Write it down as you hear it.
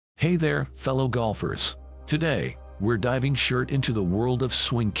Hey there, fellow golfers. Today, we're diving straight into the world of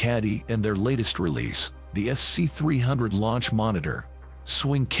Voice Caddie and their latest release, the SC300 launch monitor.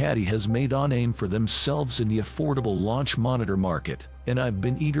 Voice Caddie has made a name for themselves in the affordable launch monitor market, and I've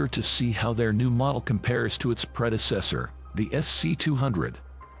been eager to see how their new model compares to its predecessor, the SC200.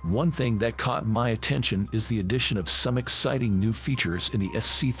 One thing that caught my attention is the addition of some exciting new features in the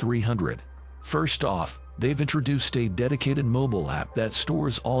SC300. First off, they've introduced a dedicated mobile app that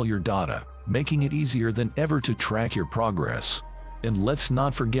stores all your data, making it easier than ever to track your progress. And let's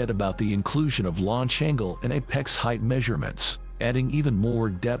not forget about the inclusion of launch angle and apex height measurements, adding even more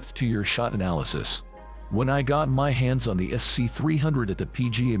depth to your shot analysis. When I got my hands on the SC300 at the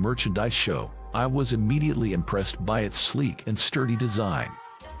PGA Merchandise Show, I was immediately impressed by its sleek and sturdy design.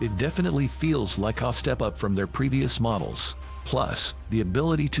 It definitely feels like a step up from their previous models. Plus, the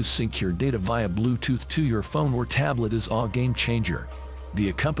ability to sync your data via Bluetooth to your phone or tablet is a game changer. The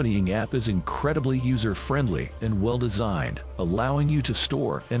accompanying app is incredibly user-friendly and well-designed, allowing you to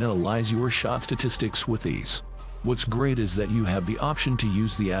store and analyze your shot statistics with ease. What's great is that you have the option to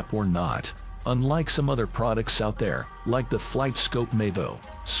use the app or not. Unlike some other products out there, like the Flight Scope Mavo,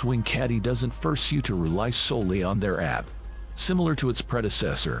 Voice Caddie doesn't force you to rely solely on their app. Similar to its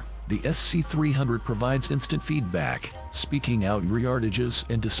predecessor, the SC300 provides instant feedback, speaking out your yardages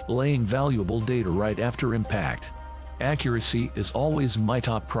and displaying valuable data right after impact. Accuracy is always my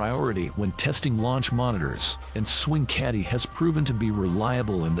top priority when testing launch monitors, and Voice Caddie has proven to be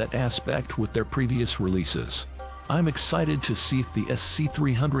reliable in that aspect with their previous releases. I'm excited to see if the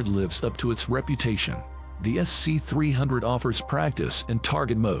SC300 lives up to its reputation. The SC300 offers practice and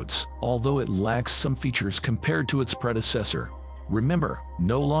target modes, although it lacks some features compared to its predecessor. Remember,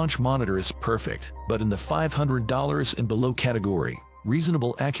 no launch monitor is perfect, but in the $500 and below category,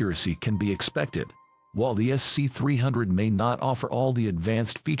 reasonable accuracy can be expected. While the SC300 may not offer all the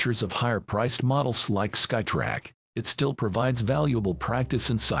advanced features of higher-priced models like SkyTrack, it still provides valuable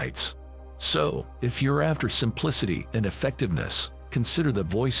practice insights. So, if you're after simplicity and effectiveness, consider the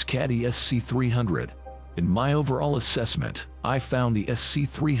Voice Caddie SC300. In my overall assessment, I found the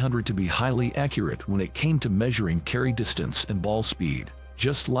SC300 to be highly accurate when it came to measuring carry distance and ball speed,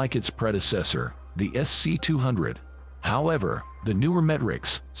 just like its predecessor, the SC200. However, the newer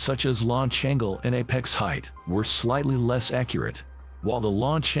metrics, such as launch angle and apex height, were slightly less accurate. While the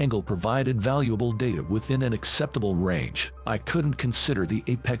launch angle provided valuable data within an acceptable range, I couldn't consider the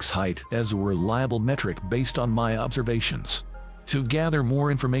apex height as a reliable metric based on my observations. To gather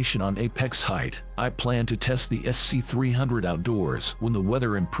more information on apex height, I plan to test the SC300 outdoors when the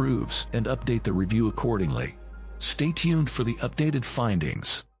weather improves and update the review accordingly. Stay tuned for the updated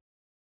findings.